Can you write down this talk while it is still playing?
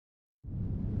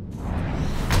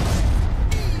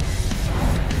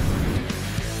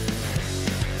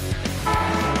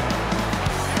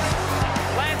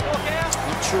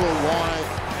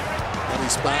why he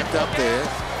sparked up there.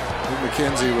 I think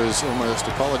McKenzie was almost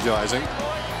apologising.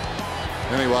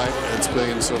 Anyway, it's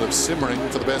been sort of simmering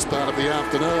for the best part of the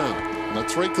afternoon. And a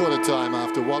three-quarter time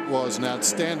after what was an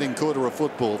outstanding quarter of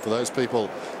football for those people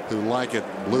who like it,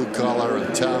 blue collar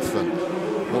and tough and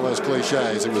all those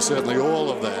cliches. It was certainly all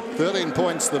of that. 13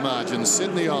 points the margin,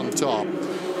 Sydney on top.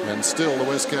 And still the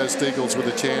West Coast Eagles with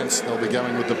a chance. They'll be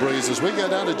going with the breeze as we go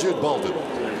down to Jude Bolton.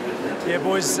 Yeah,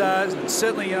 boys,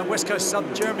 certainly West Coast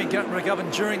sub Jeremy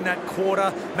McGovern during that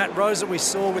quarter. Matt Rosa we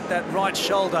saw with that right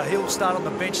shoulder. He'll start on the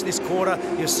bench this quarter.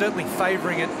 He was certainly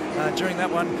favouring it during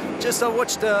that one. Just I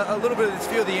watched a little bit of a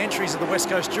few of the entries of the West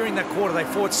Coast during that quarter. They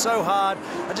fought so hard.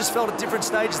 I just felt at different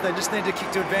stages they just needed to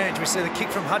kick to advantage. We see the kick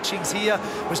from Hutchings here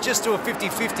was just to a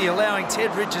 50-50, allowing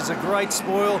Ted Richards a great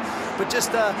spoil, but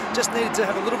just needed to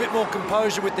have a little bit more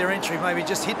composure with their entry. Maybe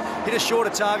just hit a shorter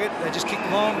target. They just kicked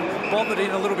long, bombed it in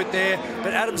a little bit there.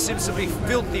 But Adam Simpson will be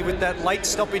filthy with that late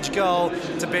stoppage goal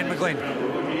to Ben McGlynn.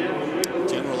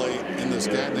 Generally in this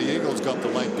game, the Eagles got the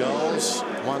late goals.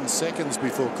 1 seconds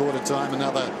before quarter time,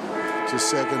 another just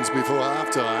seconds before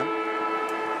half time.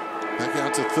 Back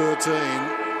out to 13.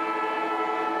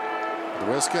 The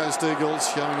West Coast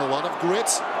Eagles showing a lot of grit.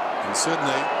 And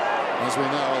Sydney, as we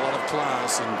know, a lot of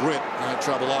class and grit. No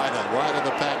trouble either. Wide of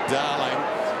the pack, Darling.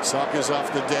 Soccer's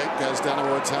off the deck, goes down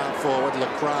towards half forward.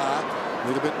 Lacroix.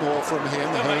 Need a bit more from him.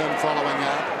 Hearn following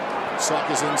up.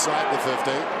 Soccer's inside the 50.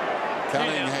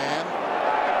 Cunningham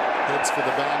heads for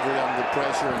the boundary under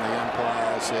pressure, and the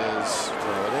umpire says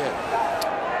throw it in.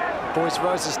 Boys,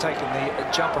 Rose has taken the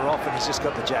jumper off, and he's just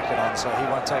got the jacket on, so he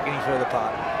won't take any further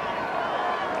part.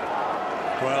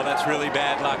 Well, that's really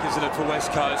bad luck, isn't it, for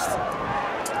West Coast?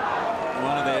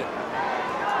 One of their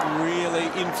really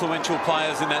influential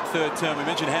players in that third term. We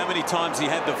mentioned how many times he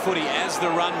had the footy as the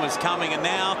run was coming, and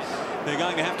now they're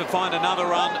going to have to find another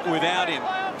run without him.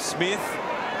 Smith,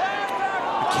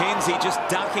 McKenzie just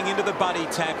ducking into the Buddy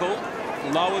tackle,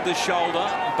 lowered the shoulder.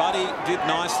 Buddy did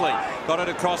nicely, got it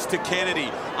across to Kennedy,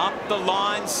 up the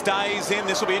line, stays in.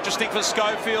 This will be interesting for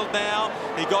Schofield now.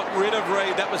 He got rid of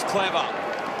Reed, that was clever.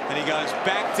 And he goes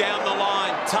back down the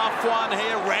line. Tough one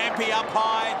here, Rampy up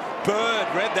high. Bird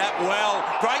read that well.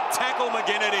 Great tackle,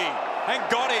 McGinnity, and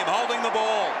got him holding the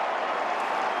ball.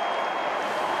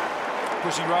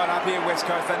 Pushing right up here, West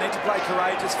Coast. They need to play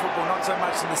courageous football, not so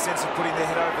much in the sense of putting their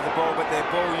head over the ball, but their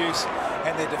ball use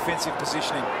and their defensive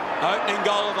positioning. Opening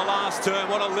goal of the last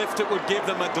term. What a lift it would give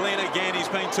them. McGlynn again, he's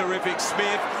been terrific.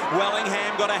 Smith,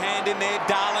 Wellingham got a hand in there.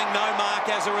 Darling, no mark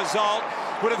as a result.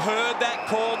 Would have heard that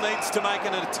call, needs to make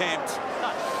an attempt.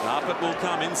 Up it will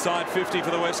come inside 50 for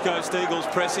the West Coast Eagles,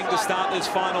 pressing to start this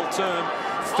final term.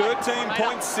 13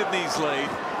 points Sydney's lead.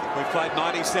 We've played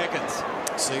 90 seconds.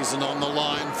 Season on the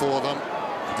line for them.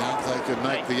 Doubt they could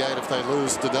make the 8 if they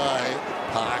lose today.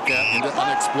 Parker into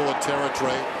unexplored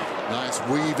territory. Nice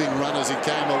weaving run as he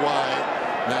came away.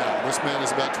 Now this man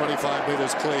is about 25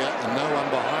 metres clear and no one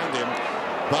behind him.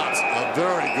 But a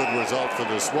very good result for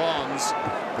the Swans.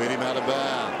 Beat him out of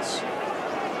bounds.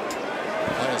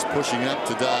 Players pushing up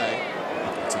today.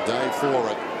 It's a day for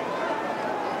it.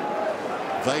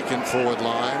 Vacant forward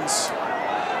lines.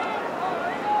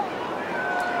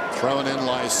 Thrown in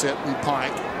Lysette and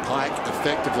Pike. Pike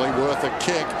effectively worth a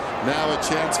kick. Now a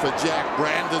chance for Jack.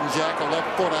 Brandon Jack, a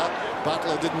left footer.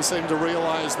 Butler didn't seem to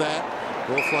realise that.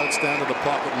 Ball floats down to the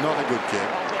pocket. Not a good kick.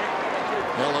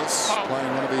 Ellis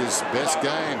playing one of his best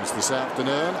games this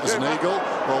afternoon as an Eagle,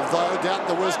 although doubt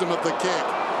the wisdom of the kick.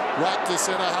 Right to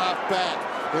centre half back.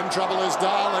 In trouble is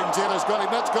Darling. Jenner's got him.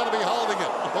 That's got to be holding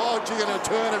it. Oh, gee, an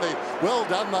eternity. Well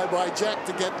done, though, by Jack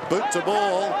to get boot to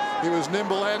ball. He was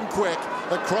nimble and quick.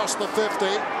 Across the 50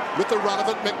 with the run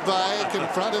of it. McVeigh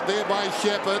confronted there by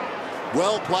Shepherd.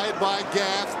 Well played by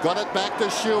Gaff. Got it back to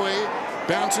Shuey.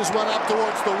 Bounces one up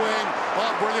towards the wing.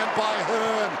 Oh, brilliant by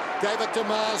Hearn. Gave it to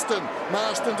Marston.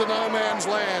 Marston to no man's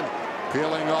land.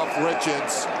 Peeling off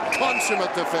Richards.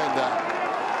 Consummate defender.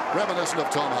 Reminiscent of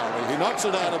Tom Harvey. He knocks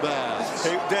it out of bounds.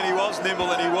 He was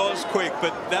nimble and he was quick,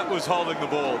 but that was holding the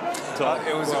ball.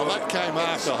 That came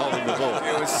after holding the ball.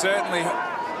 It was certainly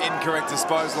incorrect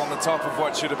disposal on the top of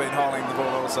what should have been holding the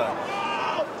ball also.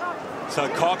 So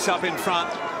Cox up in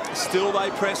front. Still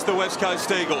they press the West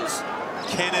Coast Eagles.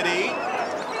 Kennedy,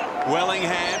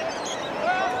 Wellingham.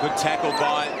 Good tackle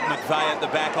by McVeigh at the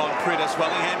back on Prittis.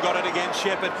 Wellingham got it against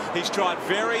Shepherd. He's tried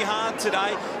very hard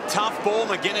today. Tough ball.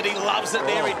 McGinnity loves it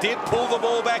there. He did pull the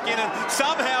ball back in and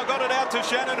somehow got it out to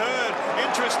Shannon Hearn.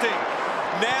 Interesting.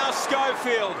 Now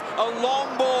Schofield, a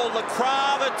long ball.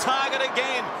 Lacroix the target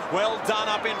again. Well done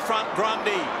up in front,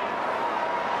 Grundy.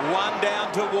 One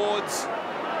down towards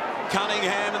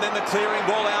Cunningham, and then the clearing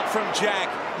ball out from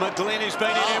Jack. McGlynn, who's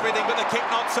been in everything, but the kick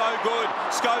not so good.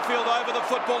 Schofield over the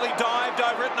football. He dived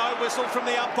over it. No whistle from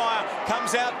the umpire.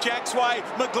 Comes out Jack's way.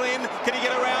 McGlynn, can he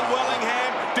get around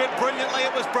Wellingham? Did brilliantly.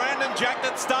 It was Brandon Jack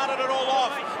that started it all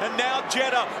off. And now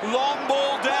Jetta, long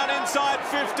ball down inside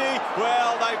 50.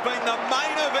 Well, they've been the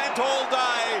main event all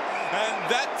day. And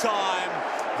that time,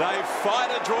 they fight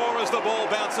a draw as the ball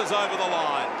bounces over the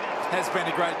line. Has been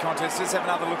a great contest. Let's have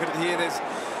another look at it here. There's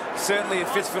certainly a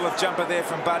fistful of jumper there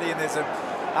from Buddy, and there's an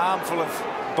armful of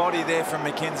body there from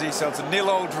McKenzie. So it's a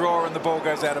 0-0 draw, and the ball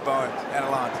goes out of line.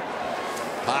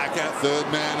 Parker, third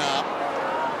man up.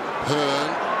 Hearn,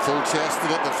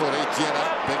 full-chested at the footy. Jetta,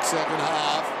 big second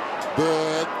half.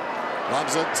 Bird,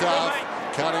 loves it tough.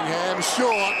 Cunningham,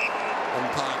 short.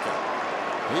 And Parker.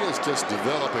 He is just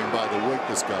developing by the week,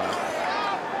 this guy.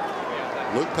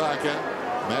 Luke Parker,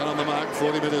 man on the mark,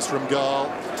 40 metres from goal.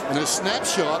 And a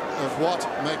snapshot of what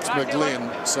makes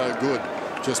McGlynn so good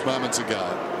just moments ago.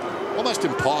 Almost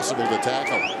impossible to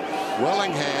tackle.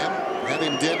 Wellingham had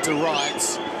him dead to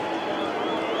rights.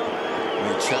 And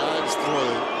he charged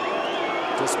through.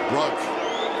 Just broke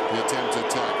the attempted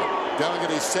tackle. Going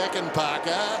at his second,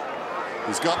 Parker.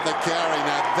 He's got the carry.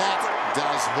 Now that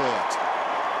does hurt.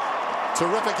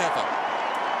 Terrific effort.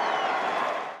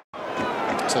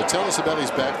 So tell us about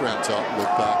his background, Tom, Luke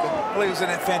Parker. Well, he was a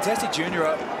fantastic junior.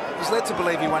 I was led to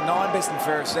believe he won 9 best and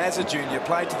fairest as a junior,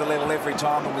 played to the level every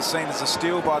time, and was seen as a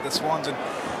steal by the Swans, and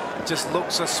just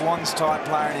looks a Swans-type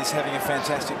player, and he's having a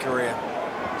fantastic career.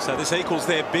 So this equals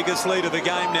their biggest lead of the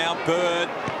game now. Bird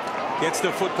gets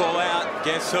the football out.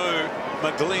 Guess who?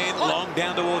 McGlynn, long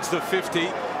down towards the 50.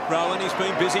 Rowan, he's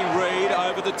been busy. Reid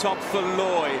over the top for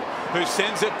Lloyd, who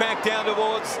sends it back down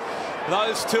towards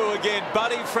those two again.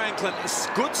 Buddy Franklin,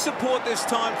 good support this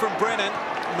time from Brennan.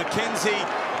 McKenzie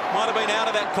might have been out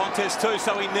of that contest too,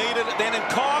 so he needed it then. And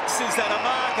Cox, is that a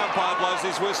mark? Umpire blows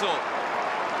his whistle.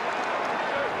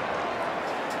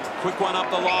 Quick one up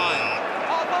the line.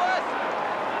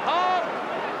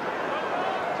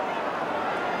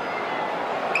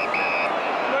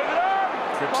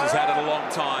 Cripps has had it a long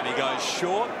time. He goes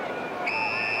short.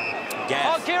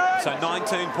 Gaff. So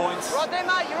 19 points. Right there,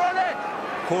 mate. You're on it.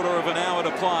 Quarter of an hour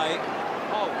to play.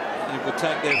 It will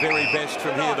take their very best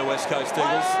from here, the West Coast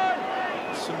Eagles.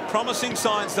 Some promising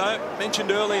signs, though. Mentioned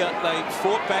earlier, they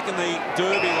fought back in the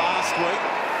Derby last week.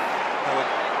 They were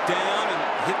down and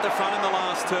hit the front in the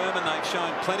last term, and they've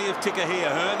shown plenty of ticker here.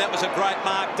 Hearn, that was a great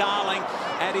mark. Darling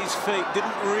at his feet.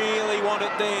 Didn't really want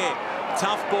it there.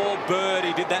 Tough ball, Bird,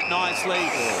 he did that nicely.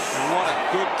 And what a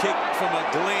good kick from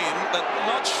McGlynn, but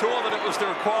not sure that it was the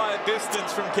required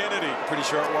distance from Kennedy. Pretty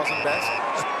sure it wasn't, Baz.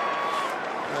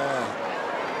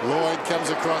 Lloyd comes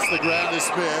across the ground to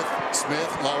Smith.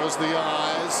 Smith lowers the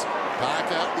eyes.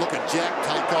 Parker, look at Jack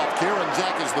take off. Kieran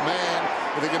Jack is the man.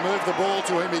 If he can move the ball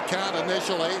to him, he can't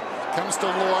initially. Comes to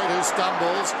Lloyd, who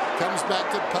stumbles. Comes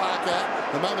back to Parker.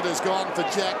 The moment is gone for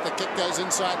Jack. The kick goes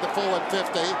inside the forward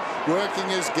 50. Working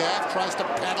his gaff. Tries to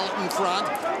paddle it in front.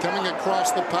 Coming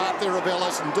across the path there of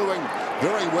Ellis and doing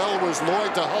very well was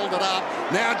Lloyd to hold it up.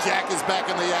 Now Jack is back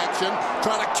in the action.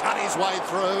 Trying to cut his way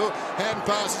through. Hand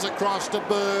passes across to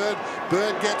Bird.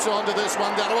 Bird gets onto this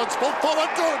one. Down towards full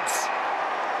forward. Goods.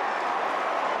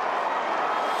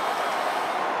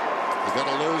 You've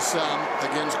got to lose some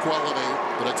against quality,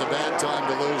 but it's a bad time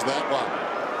to lose that one.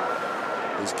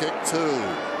 He's kicked 2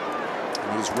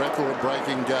 in his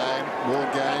record-breaking game, more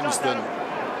games than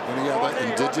any other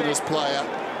Indigenous player.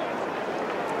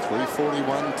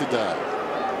 341 today.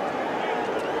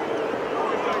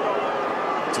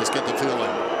 Just get the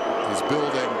feeling he's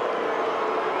building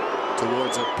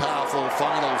towards a powerful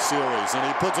final series, and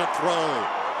he puts it through.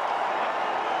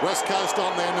 West Coast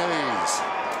on their knees.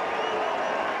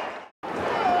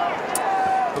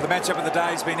 Well, the matchup of the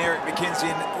day has been Eric McKenzie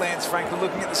and Lance Franklin.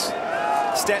 Looking at the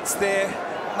stats there,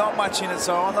 not much in it.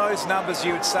 So on those numbers,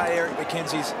 you would say Eric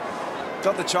McKenzie's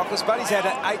got the chocolates, but he's had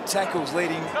 8 tackles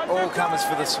leading all comers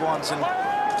for the Swans and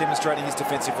demonstrating his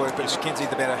defensive work. But McKenzie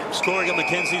the better. Scoring at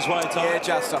McKenzie's way, Tom. Yeah,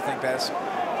 just, I think, Baz.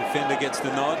 Defender gets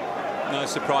the nod. No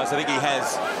surprise. I think he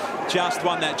has just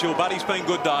won that duel. But he's been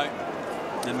good, though.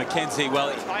 And McKenzie,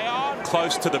 well,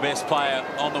 close to the best player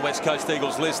on the West Coast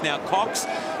Eagles list. Now, Cox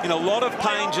in a lot of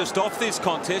pain just off this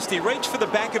contest. He reached for the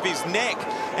back of his neck.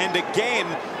 And again,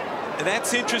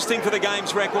 that's interesting for the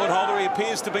game's record holder. He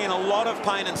appears to be in a lot of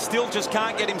pain and still just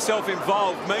can't get himself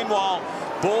involved. Meanwhile,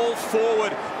 ball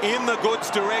forward in the goods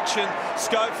direction.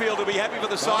 Schofield will be happy for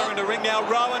the siren to ring now.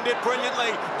 Rowan did brilliantly.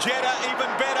 Jetta even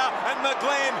better. And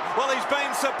McGlynn, well, he's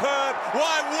been superb.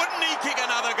 Why wouldn't he kick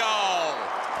another goal?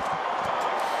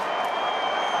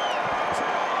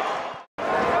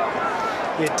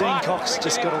 Yeah, Dean Cox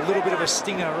just got a little bit of a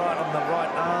stinger right on the right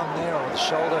arm there, or the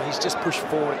shoulder. He's just pushed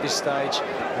forward at this stage.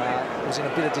 Was in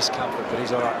a bit of discomfort, but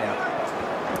he's all right now.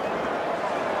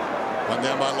 One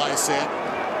down by Lysette.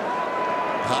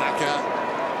 Parker.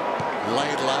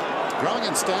 Laidler. Growing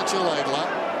in stature, Laidler.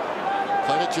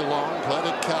 Played at Geelong, played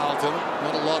at Carlton.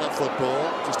 Not a lot of football,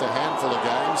 just a handful of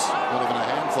games. Not even a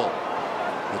handful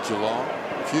at Geelong.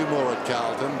 A few more at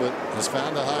Carlton, but has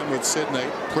found a home with Sydney.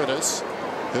 Prittis.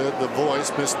 Heard the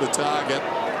voice, missed the target.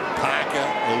 Parker,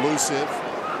 elusive,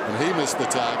 and he missed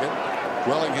the target.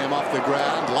 Wellingham off the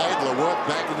ground. Laidler worked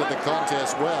back into the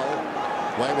contest well.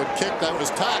 Wayward kick, that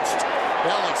was touched.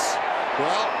 Ellis,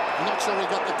 well, I'm not sure he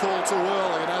got the call too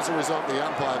early, and as a result, the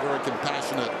umpire very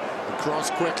compassionate.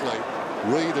 Across quickly.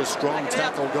 Reed, a strong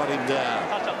tackle, got him down.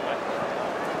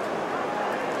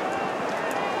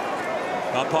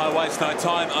 Umpire wastes no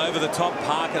time. Over the top,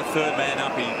 Parker, third man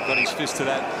up. He got his fist to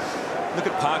that. Look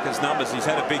at Parker's numbers. He's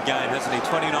had a big game, hasn't he?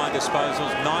 29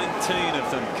 disposals, 19 of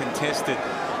them contested.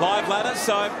 Live ladder.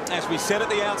 So, as we said at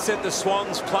the outset, the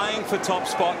Swans playing for top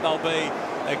spot. They'll be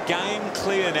a game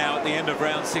clear now at the end of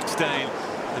round 16.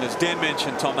 And as Den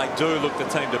mentioned, Tom, they do look the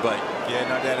team to beat. Yeah,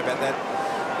 no doubt about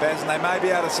that, Baz. And they may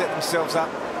be able to set themselves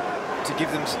up to give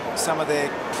them some of their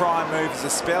prime moves a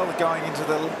spell going into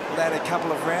the latter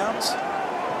couple of rounds.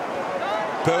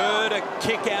 Bird, a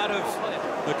kick out of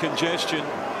the congestion.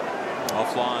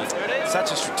 Offline.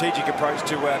 Such a strategic approach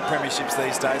to premierships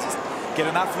these days. Is get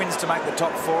enough wins to make the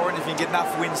top 4, and if you can get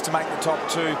enough wins to make the top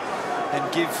 2 and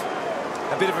give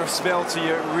a bit of a spell to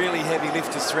your really heavy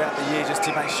lifters throughout the year, just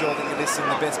to make sure that you're in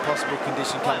the best possible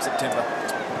condition come September.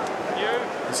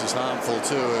 This is harmful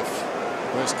too if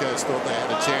West Coast thought they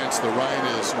had a chance. The rain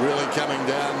is really coming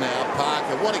down now.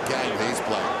 Parker, what a game he's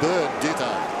played. Bird, ditto.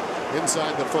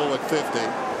 Inside the forward 50.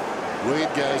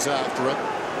 Reed goes after it.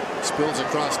 Spills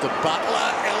across to Butler.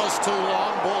 Ellis too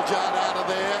long. Ball jarred out of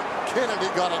there. Kennedy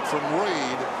got it from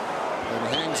Reed and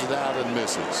hangs it out and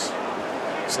misses.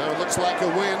 So it looks like a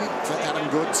win for Adam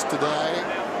Goods today.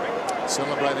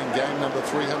 Celebrating game number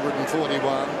 341.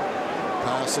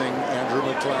 Passing Andrew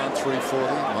McLeod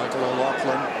 340. Michael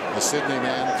O'Loughlin, a Sydney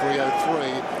man, 303.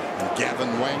 And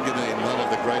Gavin Wanganeen, one of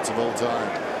the greats of all time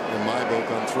in my book,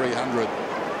 on 300.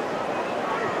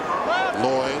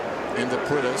 Lloyd into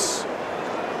Prittis.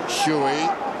 Shuey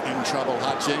in trouble.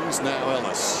 Hutchings, now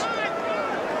Ellis.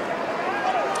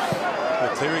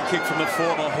 A clearing kick from the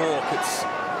former Hawk. It's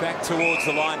back towards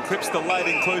the line. Cripps, the late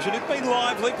inclusion. It's been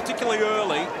lively, particularly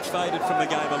early. Faded from the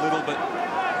game a little, but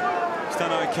it's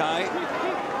done okay.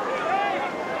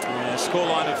 A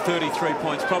scoreline of 33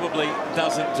 points probably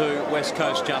doesn't do West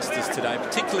Coast justice today,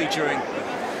 particularly during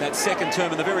that second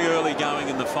term and the very early going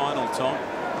in the final, Tom.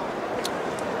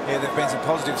 Yeah, there have been some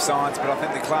positive signs, but I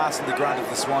think the class and the grunt of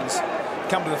the Swans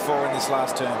come to the fore in this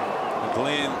last term.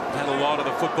 Glenn had a lot of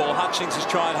the football. Hutchings has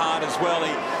tried hard as well.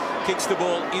 He kicks the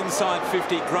ball inside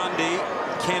 50. Grundy,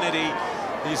 Kennedy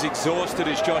is exhausted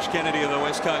as Josh Kennedy of the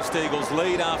West Coast Eagles.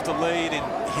 Lead after lead in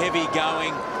heavy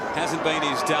going. Hasn't been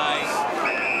his day.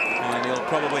 And he'll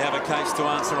probably have a case to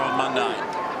answer on Monday.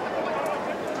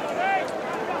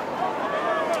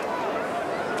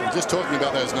 Just talking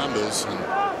about those numbers, and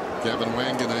Gavin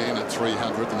Wanganeen at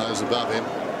 300 and those above him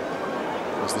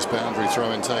as this boundary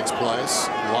throw-in takes place.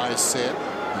 Lysette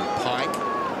and Pike.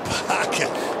 Parker,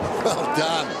 well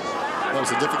done. That was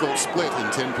a difficult split in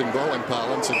 10-pin bowling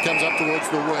parlance. It comes up towards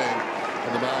the wing,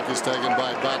 and the mark is taken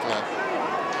by Butler.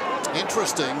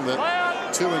 Interesting that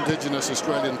two Indigenous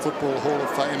Australian Football Hall of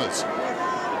Famers,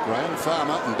 Graham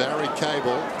Farmer and Barry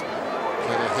Cable,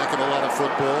 played a heck of a lot of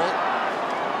football.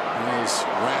 There's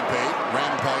Rampy,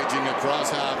 rampaging across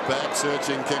half-back,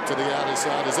 searching kick to the outer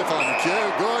side as if on cue.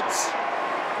 Goods.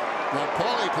 Now,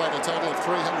 Paulie played a total of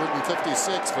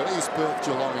 356 for East Perth,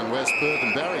 Geelong and West Perth,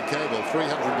 and Barry Cable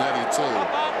 382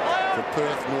 for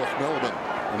Perth, North Melbourne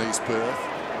and East Perth.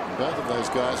 And both of those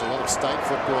guys, a lot of state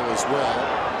football as well.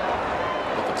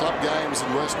 But the club games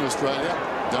in Western Australia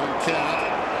don't count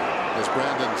as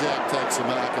Brandon Jack takes a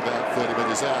mark about 30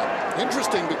 metres out.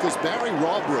 Interesting because Barry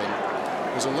Robran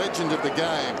is a legend of the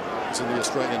game. He's in the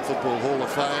Australian Football Hall of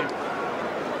Fame.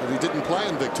 And he didn't play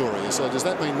in Victoria, so does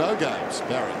that mean no games,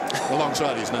 Barry,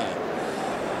 alongside his name?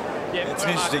 Yeah, it's an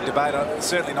interesting debate. I'm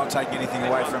certainly not taking anything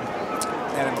away from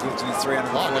Adam Goods in his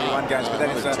 341 games, but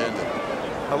that is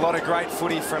a lot of great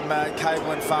footy from Cable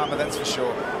and Farmer, that's for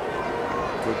sure.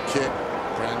 Good kick.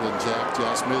 Brandon Jack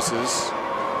just misses.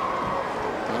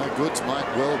 Goods might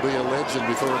well be a legend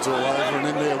before it's all over and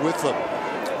in there with them.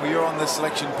 Well, you're on the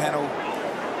selection panel,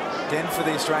 again for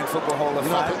the Australian Football Hall of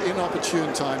Fame.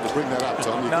 Inopportune time to bring that up,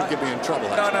 Tom. You could get me in trouble.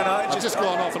 No. I've just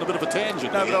gone off on a bit of a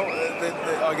tangent. No, but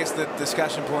I guess the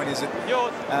discussion point is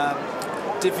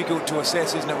that difficult to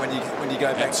assess, isn't it, when you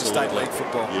go back to state league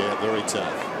football? Yeah, very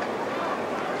tough.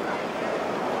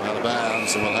 Out of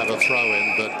bounds, and we'll have a throw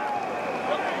in, but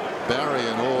Barry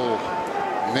in all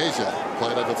measure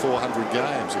played over 400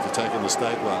 games if you're taking the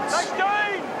state ones.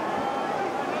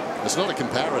 It's not a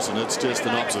comparison, it's just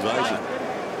an observation.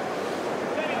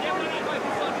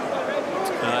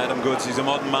 Adam Goods, he's a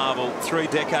modern marvel. 3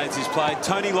 decades he's played.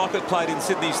 Tony Lockett played in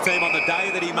Sydney's team on the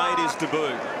day that he made his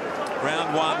debut.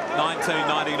 Round 1,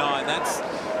 1999. That's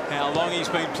how long he's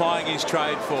been plying his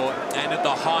trade for, and at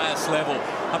the highest level.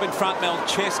 Up in front,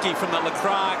 Melcheski from the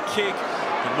Lacroix kick,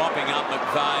 and mopping up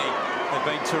McVeigh. They've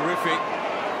been terrific.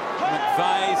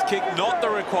 McVeigh's kick not the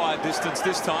required distance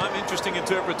this time. Interesting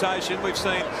interpretation. We've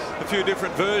seen a few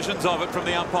different versions of it from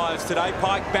the umpires today.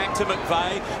 Pike back to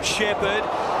McVeigh. Shepherd.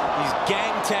 His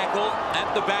gang tackle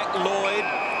at the back. Lloyd.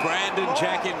 Brandon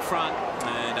Jack in front.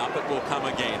 And up it will come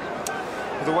again.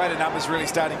 Well, the weighted numbers really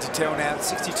starting to tell now.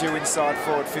 62 inside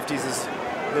forward 50s is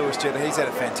Lewis Jetta. He's had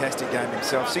a fantastic game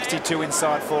himself. 62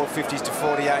 inside forward 50s to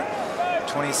 48.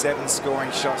 27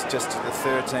 scoring shots just to the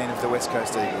 13 of the West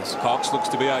Coast Eagles. Cox looks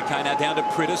to be okay. Now down to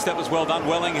Prittis. That was well done.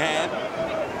 Wellingham.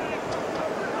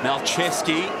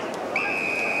 Melcheski.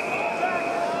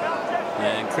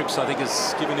 And Cripps, I think,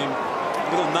 has given him a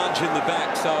little nudge in the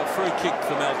back. So a free kick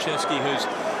for Melcheski,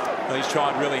 he's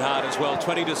tried really hard as well.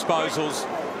 20 disposals,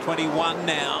 21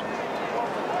 now.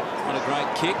 What a great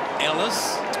kick.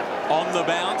 Ellis on the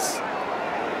bounce.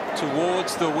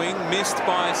 Towards the wing, missed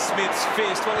by Smith's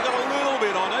fist. Well, he got a little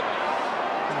bit on it.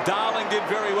 And Darling did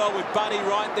very well with Buddy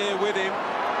right there with him.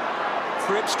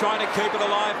 Cripps trying to keep it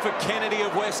alive for Kennedy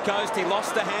of West Coast. He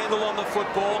lost the handle on the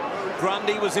football.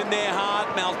 Grundy was in there hard.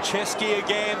 Melcheski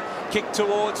again. Kick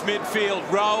towards midfield.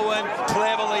 Rowan,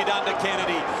 cleverly done to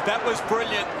Kennedy. That was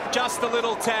brilliant. Just a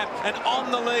little tap. And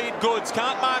on the lead, Goods.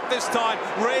 Can't mark this time.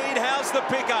 Reid, how's the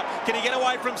pickup? Can he get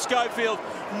away from Schofield?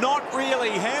 Not really.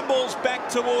 Handball's back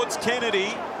towards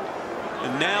Kennedy.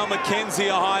 And now Mackenzie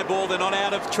a high ball. They're not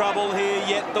out of trouble here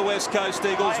yet, the West Coast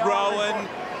Eagles. Rowan,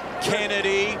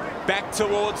 Kennedy, back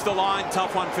towards the line.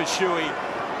 Tough one for Shuey.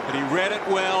 But he read it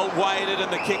well, waited,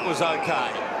 and the kick was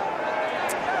okay.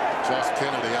 Josh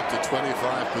Kennedy up to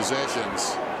 25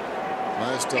 possessions.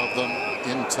 Most of them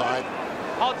in tight,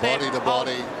 body to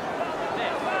body.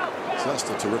 Just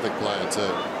a terrific player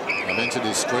too. I mentioned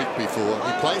his streak before.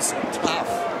 He plays tough.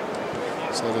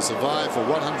 So to survive for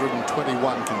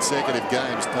 121 consecutive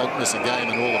games, don't miss a game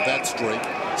in all of that streak.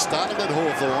 Started at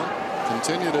Hawthorn,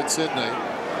 continued at Sydney.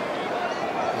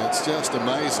 It's just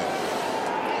amazing.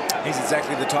 He's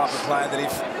exactly the type of player that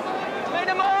if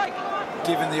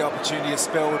given the opportunity, a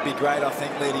spell would be great, I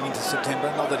think, leading into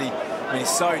September. Not that he's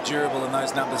so durable and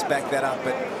those numbers back that up,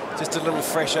 but just a little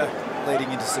fresher leading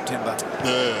into September.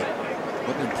 Yeah,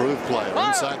 what an improved player.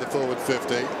 Inside the forward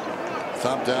 50.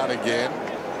 Thumped out again.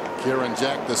 Kieran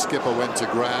Jack, the skipper, went to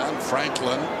ground.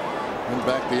 Franklin went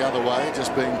back the other way,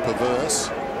 just being perverse.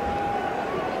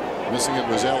 Missing it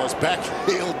was Ellis. Back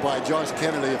heeled by Josh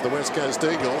Kennedy of the West Coast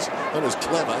Eagles. That was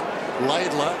clever.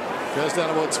 Laidler goes down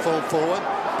towards full forward.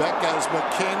 Back goes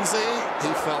Mackenzie.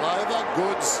 He fell over.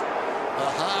 Goods, a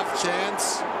half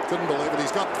chance. Couldn't believe it.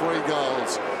 He's got 3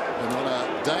 goals. And on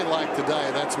a day like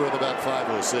today, that's worth about 5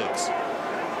 or 6.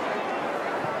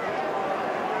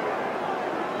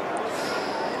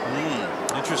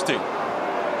 Interesting.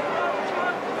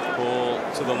 Ball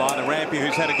to the line of Rampy,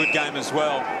 who's had a good game as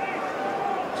well.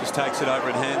 Just takes it over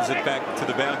and hands it back to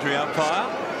the boundary umpire.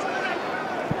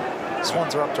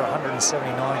 Swans are up to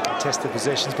 179 contested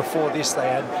possessions. Before this, they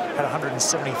had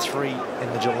 173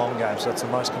 in the Geelong game, so it's the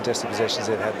most contested possessions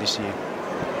they've had this year.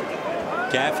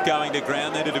 Gaff going to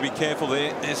ground. Needed to be careful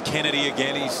there. There's Kennedy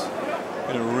again. He's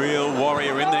been a real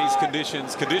warrior in these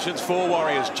conditions. Conditions for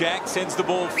Warriors. Jack sends the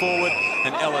ball forward,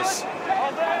 and Ellis,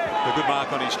 a good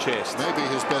mark on his chest. Maybe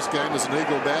his best game as an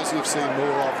Eagle, Baz. You've seen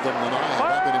more of them than I have.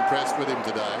 I've been impressed with him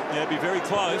today. Yeah, be very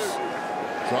close.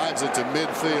 Drives it to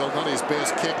midfield. Not his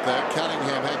best kick, though.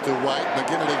 Cunningham had to wait.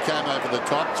 McGinnity came over the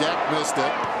top. Jack missed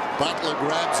it. Butler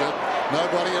grabs it.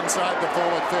 Nobody inside the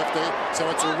forward 50, so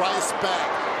it's a race back.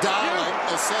 Darling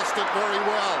assessed it very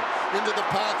well into the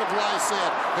path of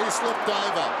Lysette. He slipped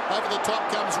over. Over the top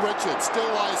comes Richard. Still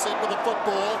Lysette with the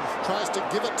football. Tries to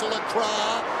give it to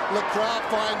Lacroix. Lacroix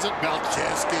finds it.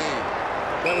 Melcheski.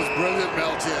 That was brilliant,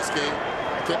 Melcheski.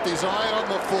 Kept his eye on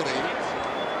the footy.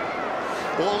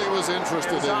 All he was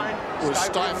interested in was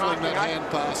stifling that hand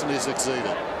pass, and he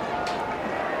succeeded.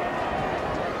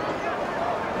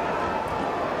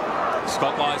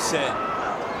 Scott Lysette.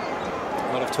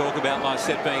 A lot of talk about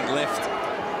Lysette being left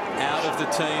out of the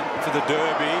team for the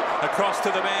Derby. Across to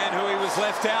the man who he was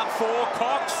left out for,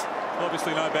 Cox.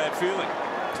 Obviously no bad feeling.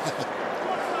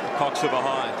 Cox are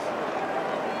behind.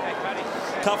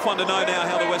 Tough one to know now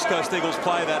how the West Coast Eagles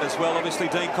play that as well. Obviously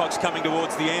Dean Cox coming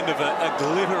towards the end of a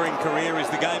glittering career as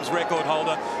the game's record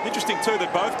holder. Interesting too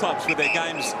that both clubs with their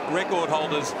game's record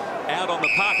holders out on the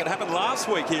park. It happened last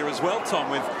week here as well, Tom,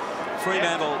 with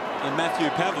Fremantle and Matthew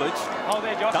Pavlich.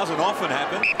 Doesn't often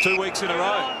happen. 2 weeks in a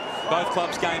row. Both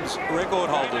clubs' games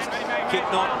record holders. Kick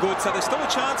not good, so there's still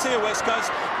a chance here, West Coast.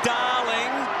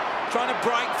 Darling trying to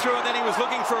break through, and then he was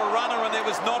looking for a runner, and there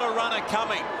was not a runner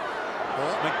coming.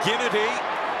 McGinnity,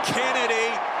 Kennedy,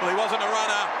 well, he wasn't a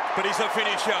runner, but he's a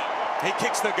finisher. He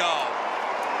kicks the goal.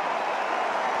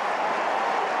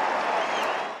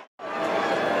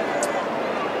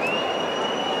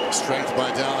 Strength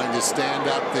by Darling to stand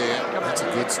up there. That's a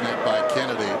good snap by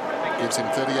Kennedy. Gives him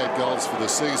 38 goals for the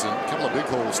season. A couple of big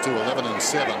hauls too, 11 and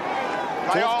 7.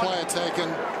 Fourth player taken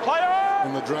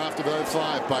in the draft of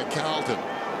 05 by Carlton.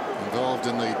 Involved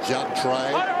in the Judd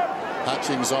trade.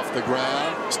 Hutchings off the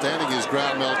ground. Standing his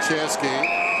ground, Melcheski.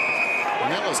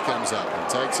 Nellis comes up and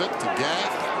takes it to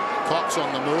Gaff. Cox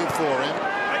on the move for him.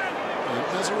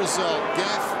 And as a result,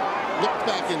 Gaff looked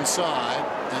back inside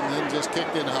and then just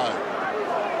kicked in home.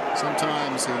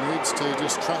 Sometimes he needs to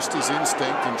just trust his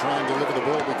instinct and try and deliver the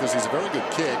ball because he's a very good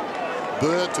kick.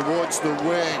 Bird towards the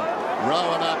wing.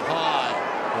 Rowan up high.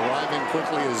 Arriving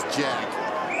quickly is Jack.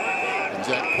 And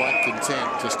Jack quite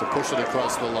content just to push it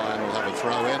across the line. We'll have a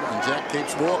throw in and Jack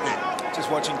keeps walking. Just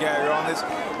watching Gary on this.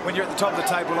 When you're at the top of the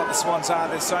table like the Swans are,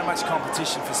 there's so much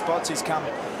competition for spots. He's come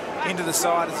into the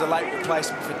side as a late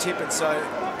replacement for Tippett, so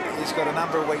he's got a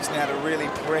number of weeks now to really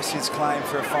press his claim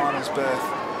for a finals berth.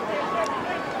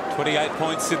 28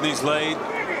 points Sydney's lead.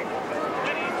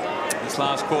 This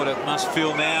last quarter must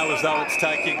feel now as though it's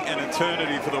taking an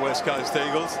eternity for the West Coast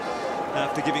Eagles.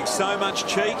 After giving so much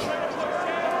cheek,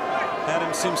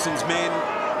 Adam Simpson's men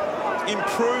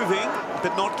improving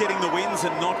but not getting the wins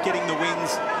and not getting the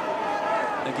wins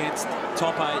against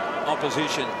top 8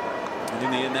 opposition. And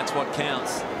in the end, that's what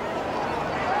counts.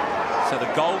 So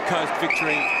the Gold Coast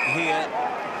victory here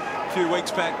a few weeks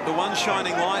back, the one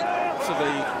shining light for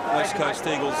the West Coast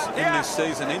Eagles in this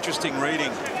season. Interesting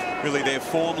reading, really, their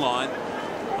form line.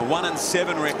 A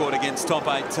 1-7 record against top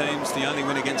 8 teams, the only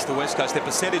win against the West Coast. Their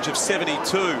percentage of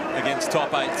 72 against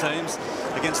top 8 teams.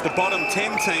 Against the bottom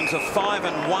 10 teams, a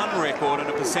 5-1 record and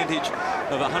a percentage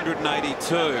of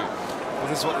 182. Well,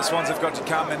 this is what the Swans have got to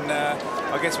come, and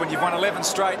I guess when you've won 11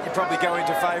 straight, you probably go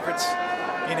into favourites,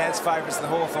 in as favourites. The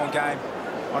Hawthorn game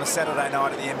on a Saturday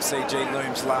night at the MCG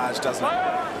looms large, doesn't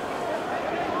it?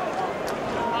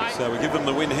 So we give them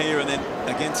the win here, and then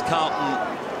against Carlton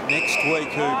next week,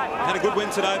 who had a good win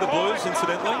today, the Blues,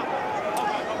 incidentally.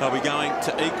 They'll be going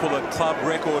to equal a club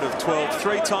record of 12.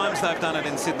 3 times they've done it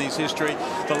in Sydney's history.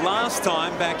 The last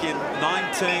time back in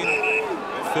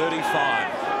 1935.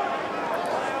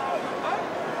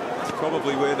 It's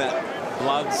probably where that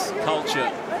Bloods culture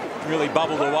really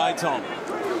bubbled away, Tom.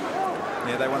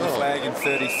 Yeah, they won the flag in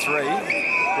 33,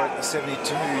 broke the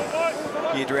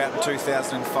 72-year drought in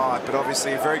 2005, but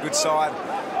obviously a very good side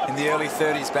in the early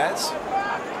 30s, Baz.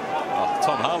 Oh,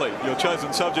 Tom Harley, your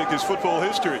chosen subject is football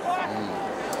history.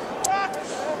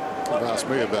 You've asked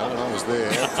me about it, I was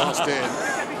there. Tossed in.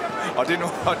 I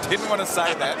didn't want to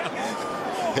say that.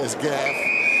 There's Gaff.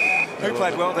 Who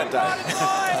played well that day?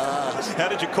 How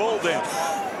did you call then?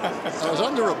 I was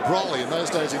under a brolly. In those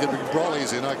days you could bring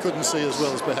brollies in. I couldn't see as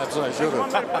well as perhaps I should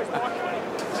have.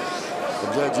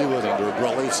 I'm glad you weren't under a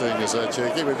brolly, seeing as so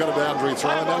cheeky. We've got a boundary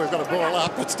throw, and now we've got a ball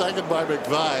up. It's taken by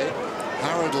McVeigh.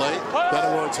 Hurriedly, back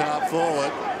towards half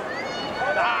forward.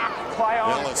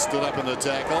 Ellis stood up in the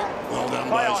tackle. Well done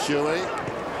by Shuey.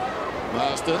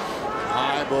 Marston,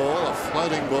 high ball, a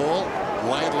floating ball.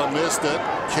 Laidler missed it.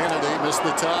 Kennedy missed the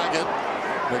target.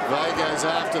 McVeigh goes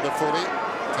after the footy.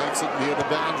 Takes it near the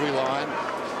boundary line.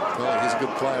 Well, he's a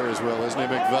good player as well, isn't he,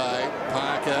 McVeigh?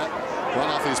 Parker, one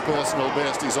off his personal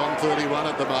best. He's on 31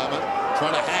 at the moment.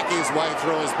 Trying to hack his way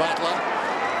through as Butler.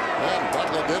 And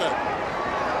Butler did it.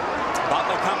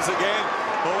 Butler comes again.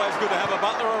 Always good to have a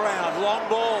Butler around. Long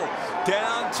ball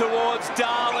down towards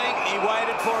Darling. He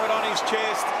waited for it on his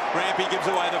chest. Rampy gives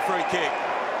away the free kick.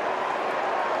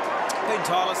 Been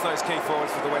tireless, those key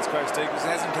forwards for the West Coast Eagles.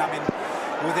 It hasn't come in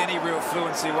with any real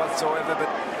fluency whatsoever, but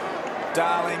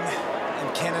Darling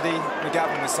and Kennedy,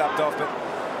 McGovern was subbed off, but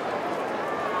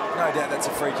no doubt that's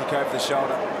a free kick over the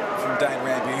shoulder from Dane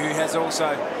Rampy, who has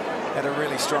also had a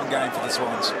really strong game for the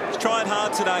Swans. He's trying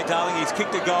hard today, Darling. He's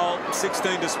kicked a goal,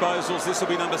 16 disposals. This will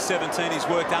be number 17. He's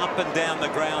worked up and down the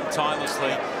ground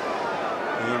tirelessly.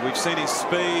 And we've seen his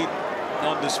speed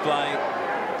on display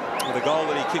with a goal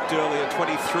that he kicked earlier,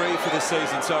 23 for the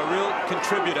season. So a real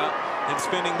contributor and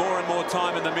spending more and more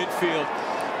time in the midfield.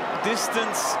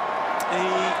 Distance, he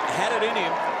had it in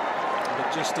him,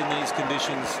 but just in these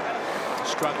conditions,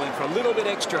 struggling for a little bit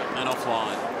extra and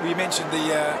offline. We mentioned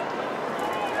the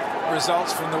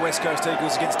results from the West Coast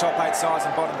Eagles against top 8 sides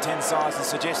and bottom 10 sides, and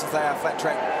suggestions they are flat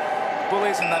track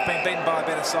bullies, and they've been beaten by a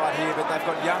better side here, but they've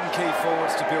got young key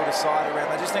forwards to build a side around.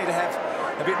 They just need to have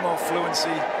a bit more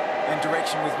fluency and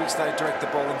direction with which they direct the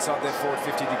ball inside their forward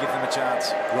 50 to give them a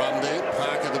chance. Grundy,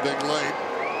 Parker the big lead.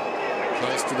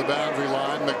 Close to the boundary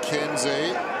line,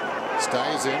 McKenzie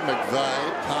stays in,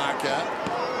 McVeigh, Parker.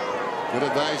 Good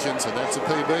evasion, so that's a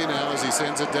PB now as he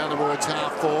sends it down towards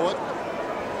half forward.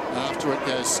 After it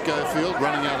goes Schofield,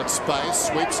 running out of space,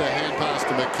 sweeps a hand pass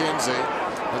to McKenzie.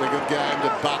 Had a good game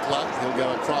to Butler. He'll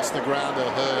go across the ground to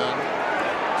Hearn.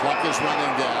 Clock is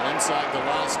running down inside the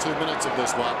last 2 minutes of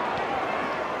this one.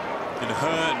 And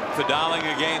Hearn for Darling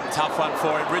again, tough one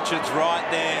for him. Richards right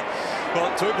there.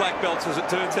 Well, 2 black belts as it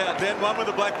turns out. Then one with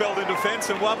a black belt in defence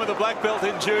and one with a black belt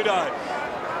in judo.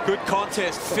 Good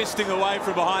contest, fisting away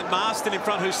from behind. Marston in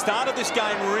front, who started this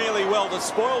game really well. The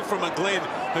spoil from a Glenn,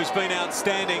 who's been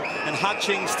outstanding, and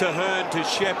Hutchings to Hearn to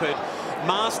Shepherd.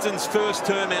 Marston's first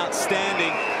term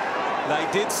outstanding. They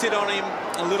did sit on him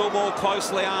a little more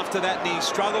closely after that, and he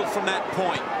struggled from that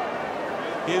point.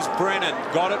 Here's Brennan,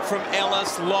 got it from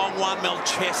Ellis, long one,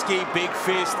 Melcheski, big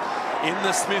fist in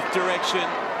the Smith direction.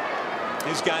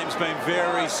 His game's been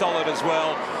very solid as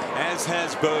well, as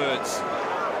has Birds.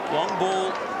 Long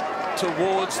ball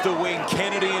towards the wing,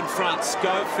 Kennedy in front,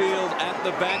 Schofield at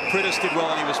the back. Prittis did well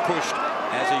and he was pushed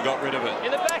as he got rid of it.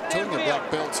 In the back, Talking of black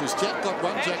belts, has Jack got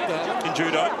one, Jack Darling? In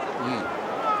judo?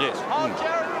 Yes.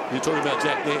 You're talking about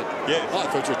Jack then? Yeah. Oh, I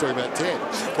thought you were talking about Ted.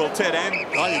 Well, Ted and...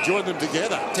 Oh, you joined them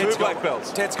together. Ted's 2 black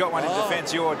belts. Ted's got one in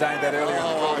defence. You ordained that earlier in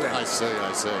the program. I see,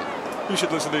 I see. You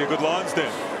should listen to your good lines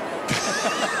then.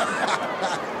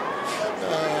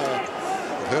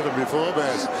 Heard him before,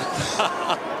 Baz.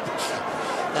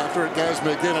 After it goes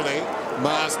McGinnity,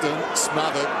 Marston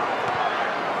smothered.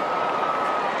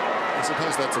 I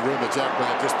suppose that's a rumour Jack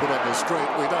might just put on the street.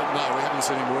 We don't know. We haven't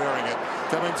seen him wearing it.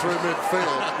 Coming through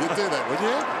midfield. You'd do that, wouldn't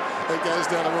you? It goes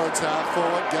down towards half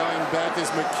forward. Going back is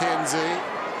McKenzie.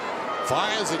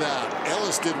 Fires it out.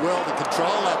 Ellis did well to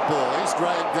control that ball. He's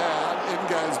dragged down. In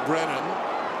goes Brennan.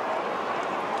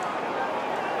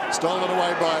 Stolen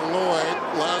away by Lloyd.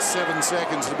 Last 7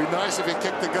 seconds. It'd be nice if he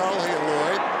kicked the goal here,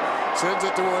 Lloyd. Sends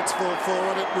it towards full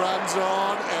forward. It runs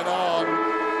on and on.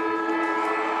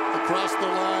 Across the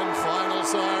line, final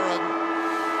siren.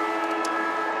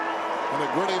 And a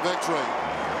gritty victory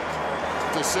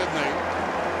to Sydney.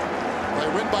 They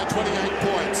win by 28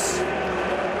 points.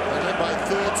 They led by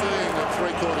 13 at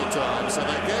 3/4 time. So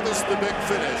they gave us the big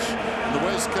finish. And the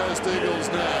West Coast Eagles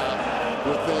now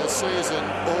with their season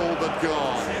all but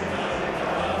gone.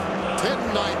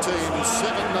 10-19,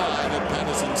 7-9 at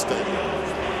Patersons Stadium.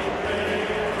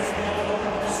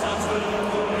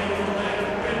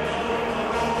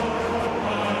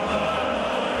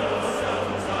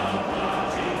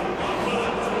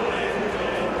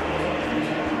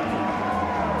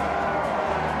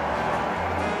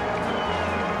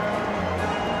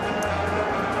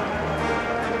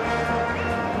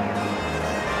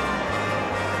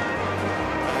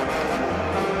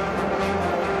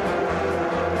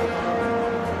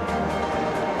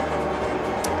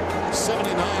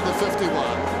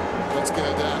 Let's go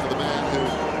down to the man who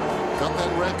got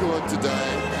that record today,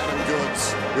 Adam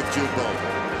Goods with Jude Bolton.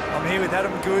 I'm here with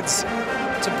Adam Goods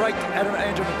to break Andrew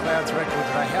McLeod's record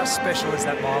today. How special is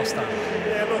that milestone?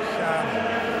 Yeah, look,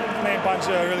 me and Bunch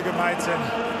are really good mates, and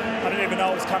I didn't even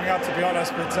know it was coming up, to be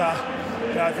honest. But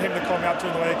you know, for him to call me up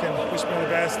during the week and wish me all the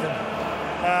best, and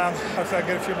hopefully I can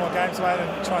get a few more games, mate,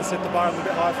 and try and set the bar a little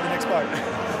bit higher for the next bloke.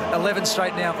 11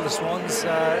 straight now for the Swans.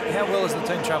 How well is the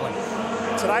team travelling?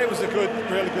 Today was a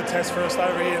really good test for us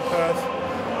over here in Perth.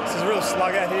 This is a real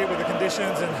slug out here with the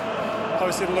conditions, and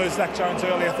obviously to lose Zach Jones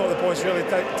early, I thought the boys really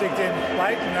digged in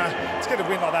late, and to get a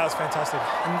win like that was fantastic.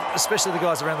 And especially the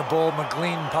guys around the ball,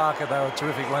 McGlynn, Parker, they were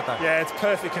terrific, weren't they? Yeah, it's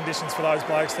perfect conditions for those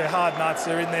blokes. They're hard nuts,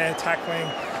 they're in there tackling,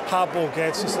 hard ball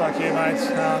gets, just like you, mate.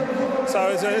 So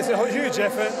it's a huge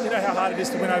effort. You know how hard it is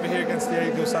to win over here against the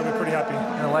Eagles, so we're pretty happy.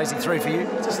 And a lazy 3 for you?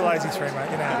 Just a lazy 3, mate.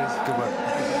 You know how it is. Good work.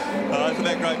 Isn't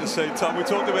that great to see, Tom? We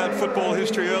talked about football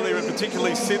history earlier, and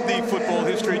particularly Sydney football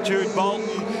history. Jude Bolton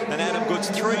and Adam Goods,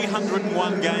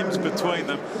 301 games between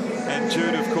them. And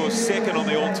Jude, of course, second on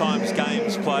the all-time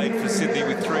games played for Sydney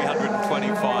with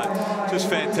 325. Just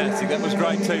fantastic. That was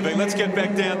great TV. Let's get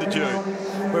back down to Jude.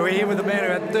 We're here with a man who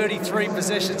had 33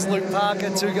 possessions, Luke Parker,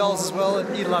 2 goals as well.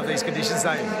 And you love these conditions,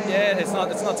 don't you? Yeah, it's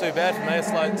not too bad for me.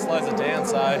 It slows it down.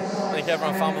 So I think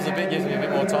everyone fumbles a bit, gives me a bit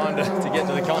more time to get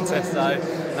to the contest. So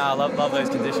no, I love these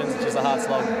conditions. It's just a hard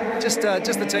slog. Just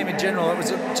the team in general. It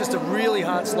was just a really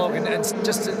hard slog, and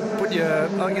just to put your,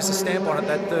 I guess, a stamp on it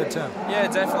that third term. Yeah,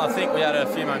 definitely. I think we had a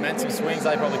few momentum swings.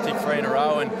 They probably kicked 3 in a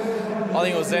row, and I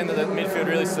think it was then that the midfield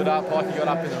really stood up. Pikey got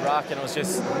up in the ruck, and it was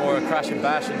just more a crash and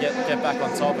bash and get back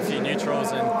on top, a few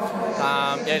neutrals, and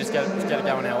yeah, just get it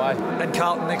going our way. And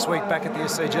Carlton next week back at the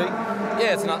SCG.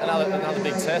 Yeah, it's another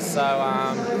big test. So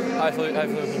hopefully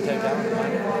we can keep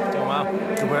going. Doing well.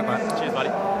 Good work, mate. Cheers, buddy.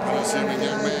 Unassuming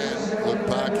young man, Luke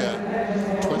Parker,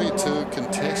 22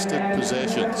 contested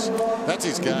possessions. That's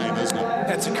his game, isn't it?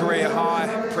 That's a career high.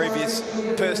 Previous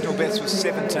personal best was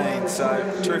 17,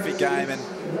 so terrific game and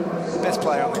best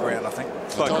player on the ground, I think.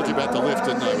 I told you about the lift,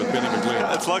 didn't I, with Benny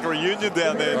McGlynn? It's like a reunion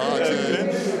down there.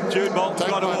 Oh, Jude Bolton's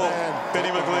got a my ball. man. Benny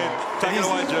McGlynn. Take it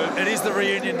away, Jude. It is the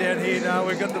reunion down here now.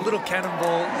 We've got the little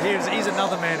cannonball. He's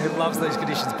another man who loves these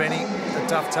conditions, Benny. A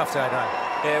tough day, eh?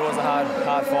 Yeah, it was a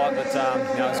hard fight, but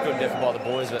you know, it's good and different by the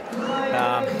boys. But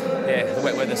yeah, the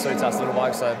wet weather suits us little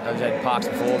blokes. So I've had Parks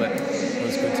before, but it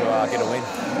was good to get a win.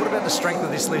 What about the strength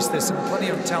of this list? There's plenty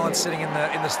of talent sitting in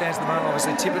the stands at the moment.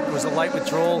 Obviously, Tippett was a late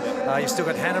withdrawal. You've still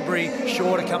got Hanbury,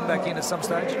 Shaw to come back in at some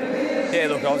stage. Yeah,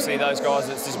 look, obviously those guys,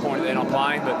 it's disappointing they're not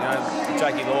playing, but you know,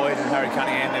 Jakey Lloyd and Harry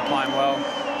Cunningham, they're playing well.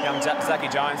 Young Zachy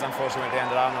Jones unfortunately went down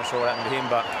today. I'm not sure what happened to him,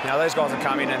 but you know, those guys have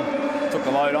come in and took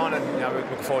the load on, and you know, we're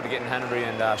looking forward to getting Hanbury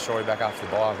and Shorey back after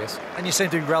the bye, I guess. And you seem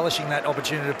to be relishing that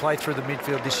opportunity to play through the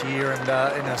midfield this year, and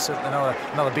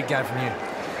another big game from you.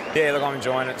 Yeah, look, I'm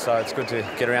enjoying it, so it's good to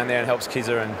get around there and helps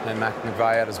Kizza and Mac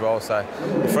McVeigh out as well. So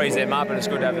it frees them up, and it's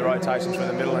good to have the rotation through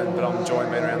the middle. But I'm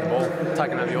enjoying being around the ball,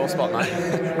 taking over your spot,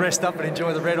 mate. Rest up and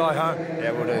enjoy the red eye home.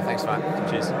 Yeah, we'll do. Thanks, mate.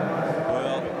 Cheers.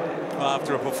 Well,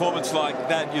 after a performance like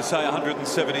that, you say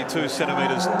 172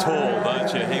 centimetres tall,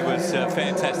 don't you? He was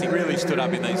fantastic. Really stood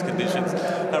up in these conditions.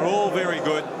 They're all very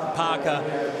good. Parker,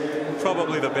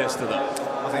 probably the best of them.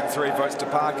 I think 3 votes to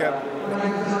Parker.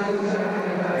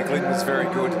 McGlynn was very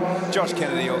good. Josh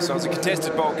Kennedy also. It was a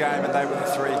contested ball game, and they were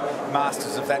the 3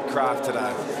 masters of that craft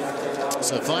today.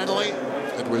 So finally,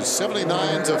 it was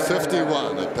 79 to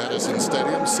 51 at Patersons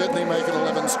Stadium. Sydney make it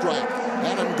 11 straight.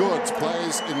 Adam Goods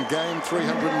plays in game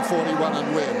 341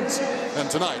 and wins. And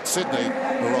tonight, Sydney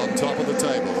are on top of the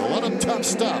table. A lot of tough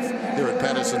stuff here at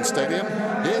Patersons Stadium.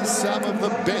 Here's some of the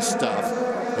best stuff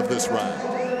of this round.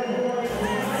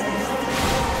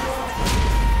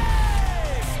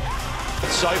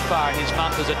 So far in his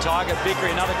month as a Tiger.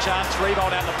 Vickery, another chance, rebound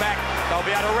down the back. They'll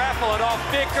be able to raffle it off.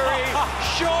 Vickery,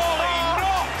 surely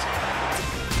not!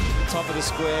 Top of the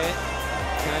square,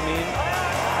 came in,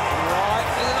 right,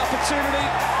 there's an opportunity,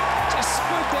 just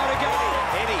scooped out a goal.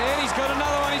 Eddie's got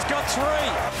another one, he's got 3.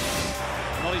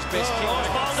 Not his best kick.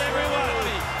 Bowled everyone.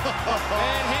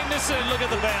 And Henderson, look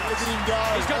at the bounce. Look at him go.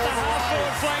 He's got the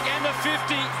half-forward flank and the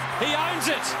 50. He owns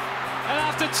it. And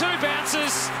after 2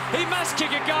 bounces, he must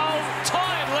kick a goal.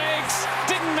 Tired legs,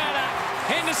 didn't matter.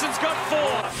 Henderson's got 4.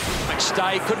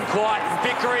 McStay couldn't quite.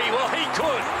 Vickery, well, he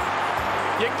could.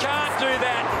 You can't do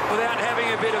that without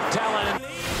having a bit of talent.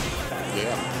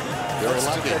 Yeah, very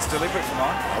lucky. That's deliberate from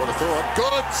on. I would have thought.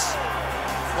 Goods!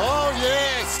 Oh,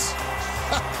 yes!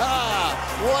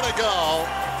 What a goal.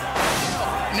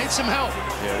 Needs some help.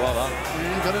 Yeah, well done.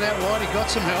 Yeah, got it out wide, he got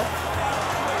some help.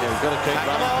 Yeah, we've got to keep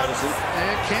running, Paterson.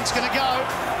 Yeah, Kent's going to go.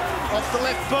 Off the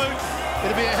left boot.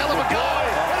 It'll be a hell of a goal.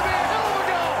 It'll be a hell of a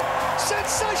goal.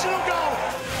 Sensational goal.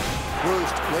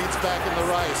 Roost leads back in the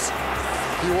race.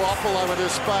 Puopolo into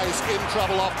space, in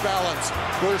trouble off balance.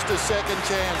 Rooster's second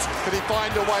chance. Can he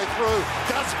find a way through?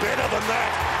 Does better than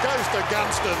that. Goes to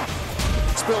Gunston.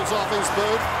 Spills off his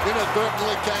boot.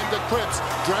 Inadvertently came to Cripps.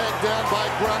 Dragged down by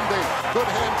Grundy. Good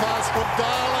hand pass from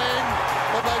Darling.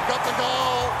 But they've got the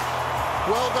goal.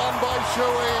 Well done by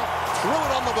Shuey. Threw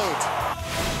it on the boot.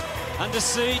 Under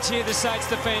siege here, the Saints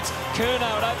defence.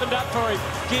 Curnow, it opened up for him.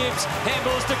 Gibbs,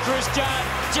 handballs to Chris Judd.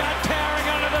 Judd powering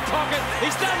onto the pocket.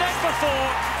 He's done that before.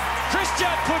 Chris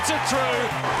Judd puts it through.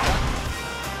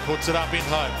 Puts it up in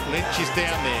hope. Lynch is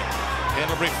down there.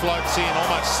 Pendlebury floats in,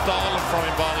 almost stolen from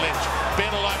him by Lynch.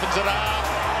 Bennell opens it up.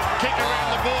 Kick around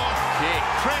the board. Kick.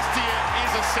 Prestia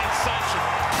is a sensation.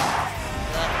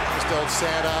 Just Del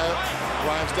Santo.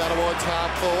 Waves down towards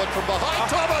half forward from behind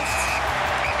Thomas.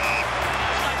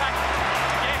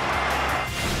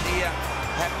 Here,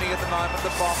 happening at the moment, the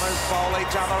Bombers bowl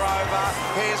each other over.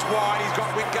 Here's White, he's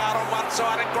got Wingard on one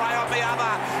side and Gray on the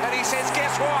other. And he says,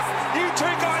 guess what? You 2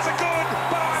 guys are good,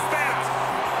 but I'm better.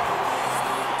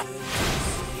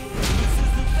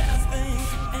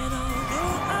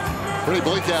 Pretty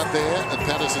bleak out there at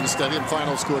Patersons Stadium.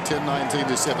 Final score 10-19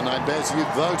 to 7-9. Baz, you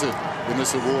voted in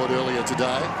this award earlier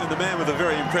today. And the man with a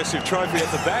very impressive trophy at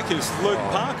the back is Luke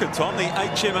Parker, Tom, the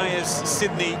HMAS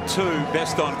Sydney 2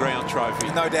 Best on Ground trophy.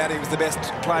 No doubt he was the best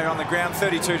player on the ground.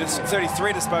 33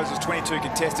 disposals, 22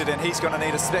 contested, and he's going to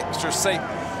need an extra seat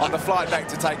on the flight back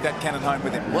to take that cannon home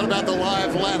with him. What about the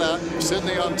live ladder?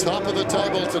 Sydney on top of the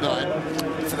table tonight.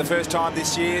 For the first time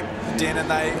this year, Den,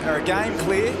 and they are a game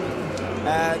clear.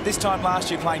 This time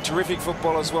last year playing terrific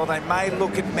football as well. They may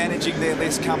look at managing their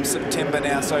list come September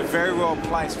now, so very well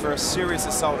placed for a serious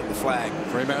assault at the flag.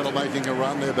 Fremantle making a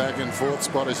run. They're back in fourth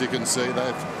spot, as you can see.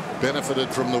 They've benefited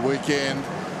from the weekend.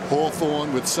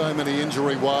 Hawthorn with so many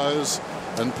injury woes,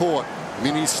 and Port,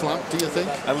 mini slump, do you think?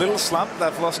 A little slump.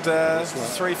 They've lost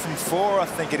 3 from 4, I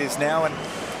think it is now, and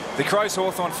the Crows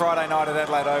Hawthorn Friday night at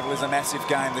Adelaide Oval is a massive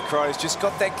game. The Crows just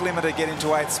got that glimmer to get into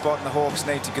 8th spot, and the Hawks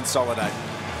need to consolidate.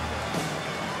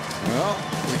 Well,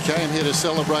 we came here to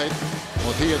celebrate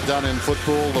what he had done in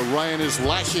football. The rain is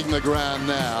lashing the ground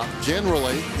now.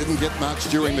 Generally, didn't get much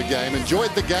during the game. Enjoyed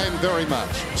the game very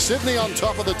much. Sydney on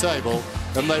top of the table,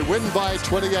 and they win by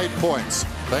 28 points.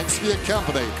 Thanks for your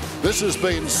company. This has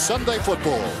been Sunday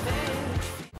Football.